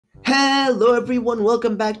Hello everyone,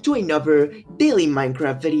 welcome back to another daily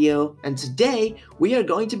Minecraft video, and today we are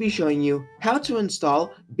going to be showing you how to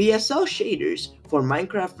install BSL shaders for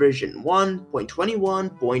Minecraft version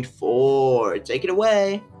 1.21.4. Take it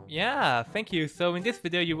away! Yeah, thank you. So in this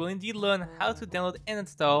video you will indeed learn how to download and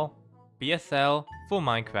install BSL for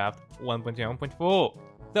Minecraft 1.21.4.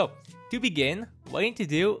 So to begin, what you need to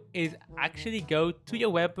do is actually go to your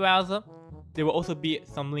web browser. There will also be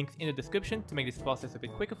some links in the description to make this process a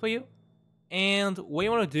bit quicker for you. And what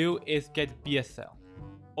you want to do is get BSL.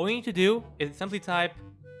 All you need to do is simply type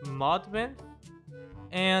modwin,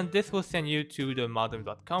 and this will send you to the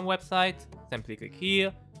modwin.com website. Simply click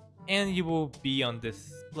here and you will be on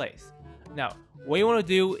this place. Now, what you want to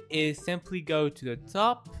do is simply go to the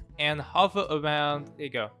top and hover around, there you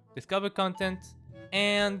go, discover content,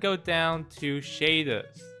 and go down to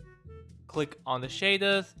shaders. Click on the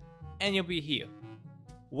shaders and you'll be here.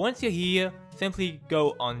 Once you're here, simply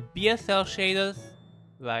go on BSL shaders,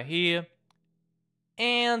 right here,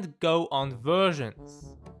 and go on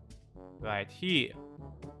versions, right here.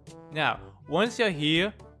 Now, once you're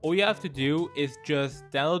here, all you have to do is just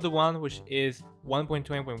download the one which is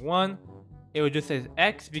 1.20.1. It will just say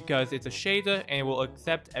X because it's a shader and it will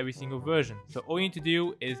accept every single version. So all you need to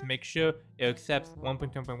do is make sure it accepts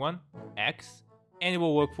 1.20.1 X, and it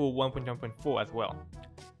will work for 1.20.4 as well.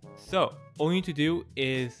 So all you need to do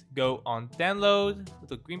is go on download with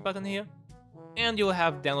the green button here, and you'll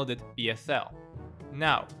have downloaded BSL.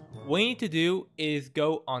 Now, what you need to do is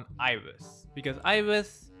go on Iris, because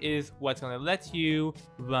Iris is what's gonna let you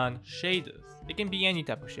run shaders. It can be any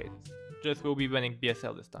type of shaders, just we'll be running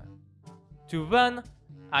BSL this time. To run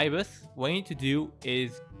Iris, what you need to do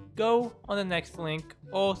is go on the next link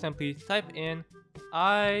or simply type in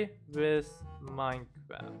Iris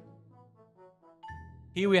Minecraft.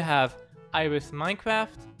 Here we have Iris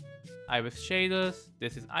Minecraft, Iris shaders,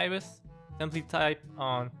 this is Iris. Simply type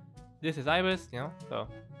on this is Iris, so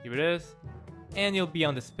here it is, and you'll be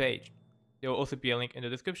on this page. There will also be a link in the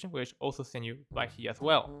description which also send you right here as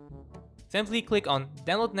well. Simply click on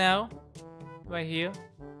download now, right here,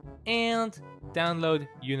 and download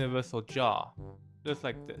Universal Jar, just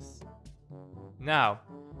like this. Now,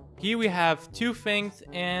 here we have two things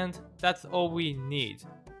and that's all we need.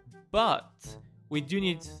 But we do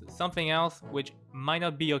need something else which might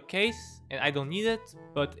not be your case, and I don't need it,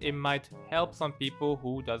 but it might help some people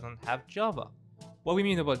who doesn't have Java. What we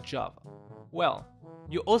mean about Java? Well,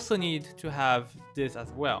 you also need to have this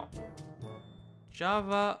as well.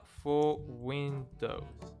 Java for Windows.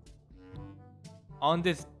 On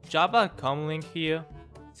this java.com link here,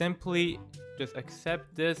 simply just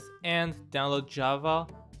accept this and download Java.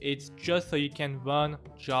 It's just so you can run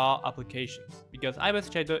jar applications, because Iris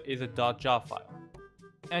shader is a .jar file.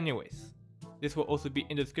 Anyways, this will also be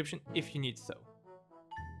in the description if you need so.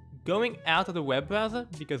 Going out of the web browser,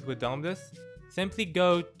 because we're done with this, simply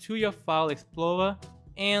go to your file explorer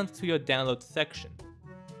and to your download section.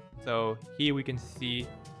 So here we can see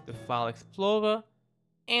the file explorer,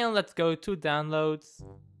 and let's go to downloads.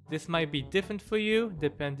 This might be different for you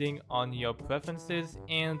depending on your preferences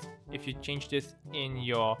and if you change this in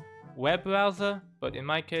your web browser, but in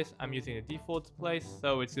my case I'm using the default place,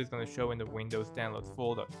 so it's just going to show in the Windows downloads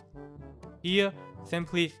folder. Here,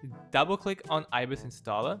 simply double click on Iris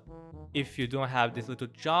installer. If you don't have this little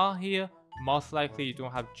jar here, most likely you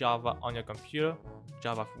don't have Java on your computer,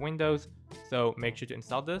 Java for Windows, so make sure to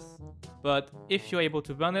install this. But if you're able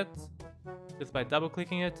to run it just by double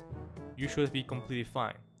clicking it, you should be completely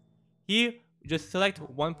fine. Here, just select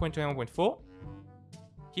 1.21.4.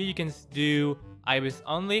 Here you can do Iris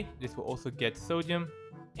only, this will also get sodium,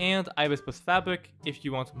 and Iris plus fabric if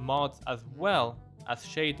you want mods as well as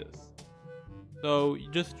shaders. So you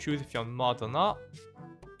just choose if you want mods or not,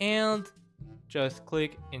 and just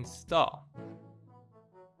click install.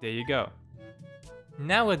 There you go.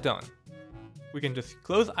 Now we're done. We can just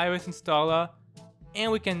close Iris installer,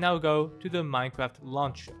 and we can now go to the Minecraft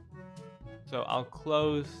launcher. So I'll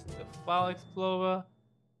close the file explorer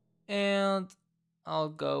and I'll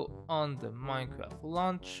go on the Minecraft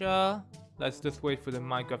launcher. Let's just wait for the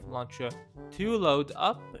Minecraft launcher to load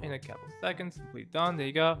up in a couple seconds. Completely done, there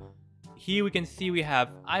you go. Here we can see we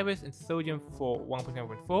have Iris and sodium for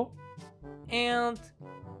 1.9.4, and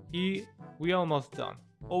here we're almost done.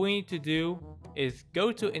 All we need to do is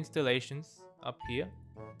go to installations up here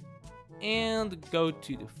and go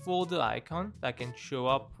to the folder icon that can show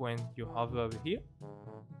up when you hover over here.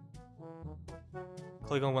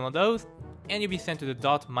 Click on one of those and you'll be sent to the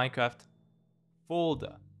 .minecraft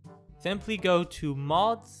folder. Simply go to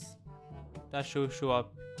mods, that should show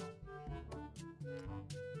up.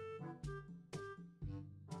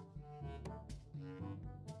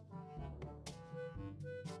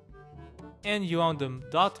 and you're on the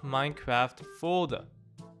 .minecraft folder.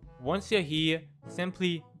 Once you're here,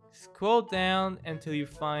 simply scroll down until you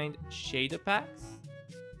find shader packs.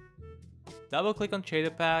 Double click on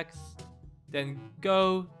shader packs, then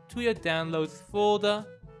go to your downloads folder,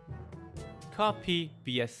 copy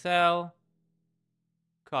BSL,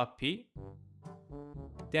 copy,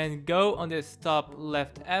 then go on the top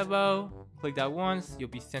left arrow, click that once, you'll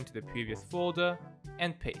be sent to the previous folder,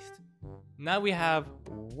 and paste. Now we have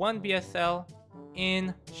one BSL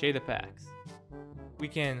in shader packs. We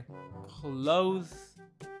can close,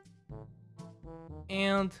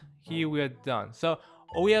 and here we are done. So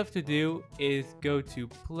all we have to do is go to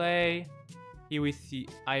play. Here we see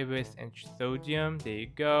iris and sodium. There you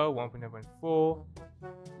go, 1.9.4.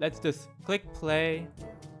 Let's just click play,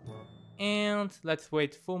 and let's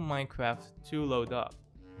wait for Minecraft to load up.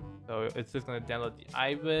 So it's just gonna download the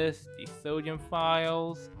iris, the sodium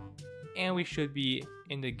files, and we should be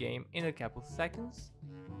in the game in a couple seconds.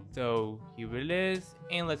 So here it is,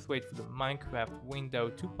 and let's wait for the Minecraft window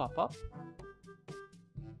to pop up.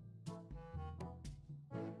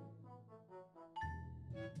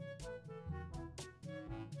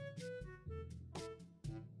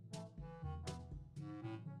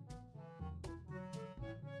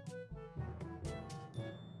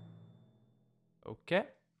 Okay,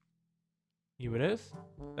 here it is.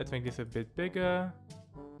 Let's make this a bit bigger.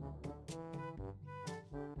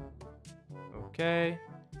 Okay,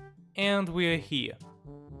 and we're here.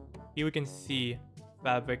 Here we can see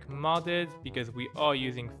Fabric modded, because we are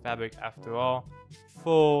using Fabric after all.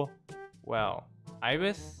 For, well,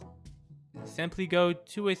 iris, simply go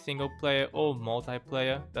to a single player or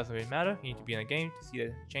multiplayer, doesn't really matter. You need to be in a game to see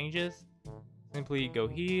the changes. Simply go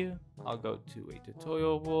here, I'll go to a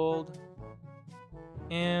tutorial world,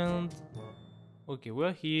 and okay,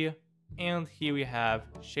 we're here, and here we have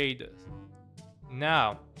shaders.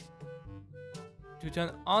 Now, to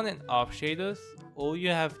turn on and off shaders, all you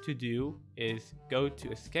have to do is go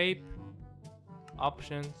to escape,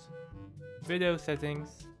 options, video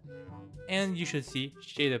settings, and you should see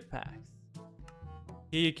shader packs.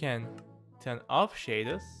 Here you can turn off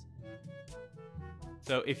shaders.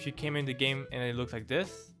 So if you came in the game and it looks like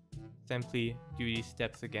this, simply do these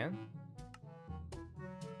steps again.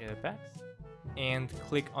 Shader packs, and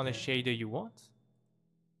click on the shader you want.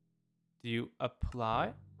 Do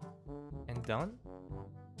apply, and done.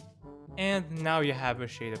 And now you have a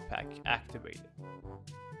shader pack activated.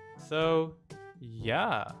 So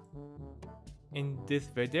yeah, in this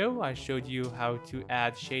video I showed you how to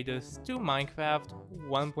add shaders to Minecraft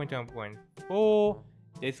 1.1.4.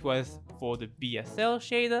 This was for the BSL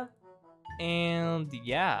shader. And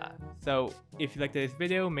yeah, so if you liked this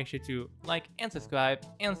video, make sure to like and subscribe,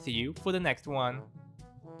 and see you for the next one.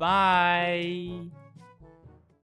 Bye!